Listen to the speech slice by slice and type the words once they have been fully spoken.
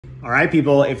All right,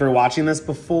 people, if you're watching this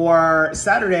before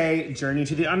Saturday, Journey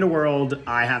to the Underworld,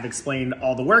 I have explained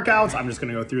all the workouts. I'm just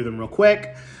gonna go through them real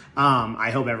quick. I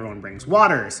hope everyone brings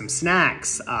water, some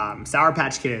snacks, Sour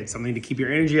Patch Kids, something to keep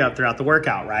your energy up throughout the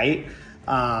workout, right?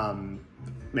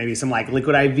 Maybe some like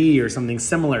liquid IV or something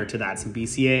similar to that, some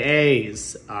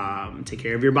BCAAs. Take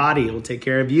care of your body, it will take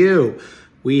care of you.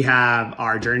 We have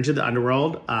our Journey to the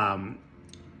Underworld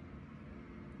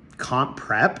comp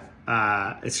prep.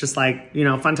 It's just like, you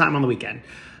know, fun time on the weekend.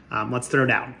 Let's throw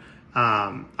down.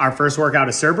 Our first workout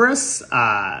is Cerberus,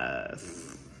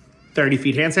 30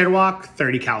 feet handstand walk,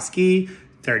 30 cal ski,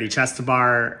 30 chest to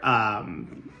bar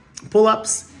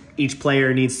pull-ups. Each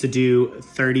player needs to do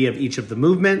 30 of each of the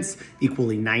movements,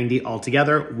 equally 90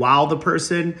 altogether, while the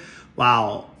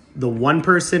one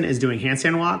person is doing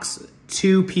handstand walks,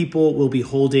 two people will be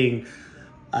holding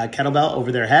a kettlebell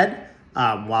over their head.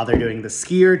 While they're doing the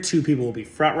skier, two people will be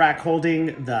front rack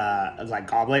holding the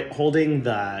goblet holding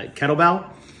the kettlebell.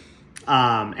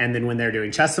 And then when they're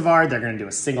doing chest to bar, they're going to do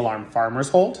a single arm farmer's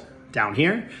hold down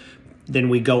here. Then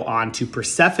we go on to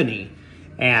Persephone,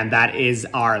 and that is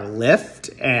our lift.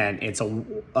 And it's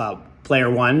player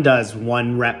one does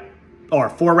 1 rep or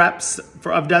 4 reps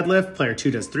of deadlift. Player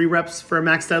 2 does 3 reps for a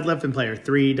max deadlift, and player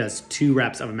 3 does 2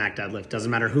 reps of a max deadlift. Doesn't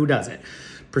matter who does it.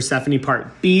 Persephone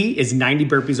part B is 90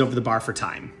 burpees over the bar for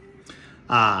time.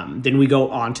 Then we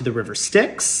go on to the river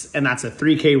Styx, and that's a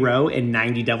 3K row and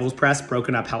 90 devil's press,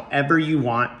 broken up however you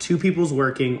want. 2 people's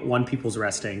working, 1 people's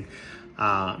resting.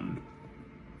 Then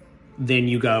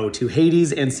you go to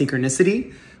Hades and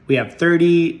Synchronicity. We have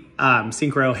 30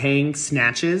 synchro hang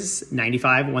snatches,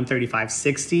 95, 135,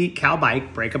 60. Cow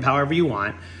bike, break up however you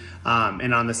want.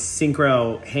 And on the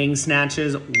synchro hang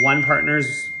snatches,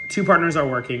 2 partners are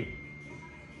working,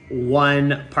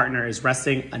 1 partner is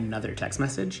resting, another text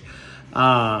message.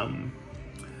 Then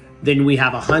we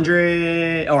have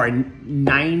 100 or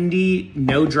 90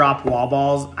 no drop wall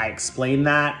balls. I explained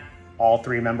that. All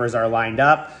 3 members are lined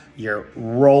up. You're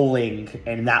rolling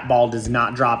and that ball does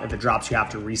not drop. If it drops, you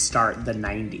have to restart the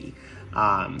 90.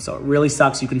 So it really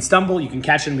sucks. You can stumble, you can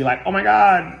catch it and be like, oh my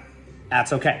God,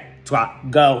 that's okay.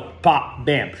 Squat, go, pop,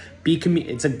 bam.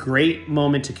 It's a great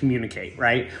moment to communicate,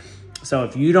 right? So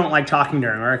if you don't like talking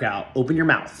during a workout, open your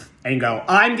mouth and go,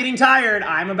 I'm getting tired.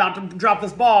 I'm about to drop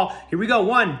this ball. Here we go.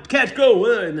 1, catch,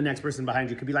 go. And the next person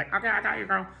behind you could be like, okay, I got you,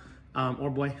 girl.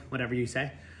 Or boy, whatever you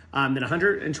say. Then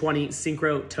 120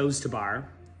 synchro toes to bar,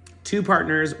 2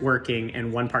 partners working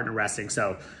and 1 partner resting.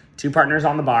 So 2 partners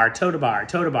on the bar, toe to bar,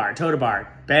 toe to bar, toe to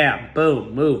bar, bam,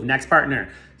 boom, move. Next partner,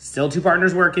 still 2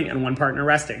 partners working and 1 partner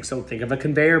resting. So think of a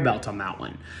conveyor belt on that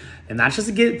one. And that's just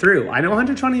to get it through. I know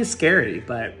 120 is scary,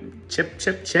 but chip,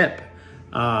 chip, chip.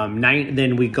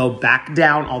 Then we go back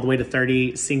down all the way to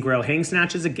 30 synchro hang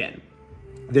snatches again.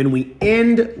 Then we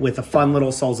end with a fun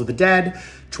little Souls of the Dead,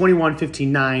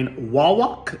 21-59 wall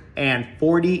walk, and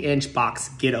 40-inch box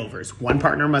get-overs. 1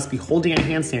 partner must be holding a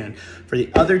handstand for the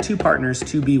other 2 partners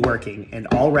to be working, and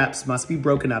all reps must be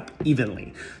broken up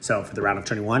evenly. So for the round of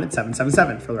 21, it's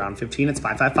 7-7-7. For the round of 15, it's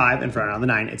 5-5-5. And for the round of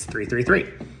 9, it's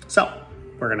 3-3-3. So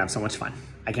we're going to have so much fun.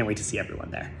 I can't wait to see everyone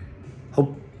there.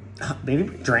 Hope maybe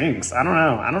drinks. I don't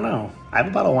know. I have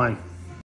a bottle of wine.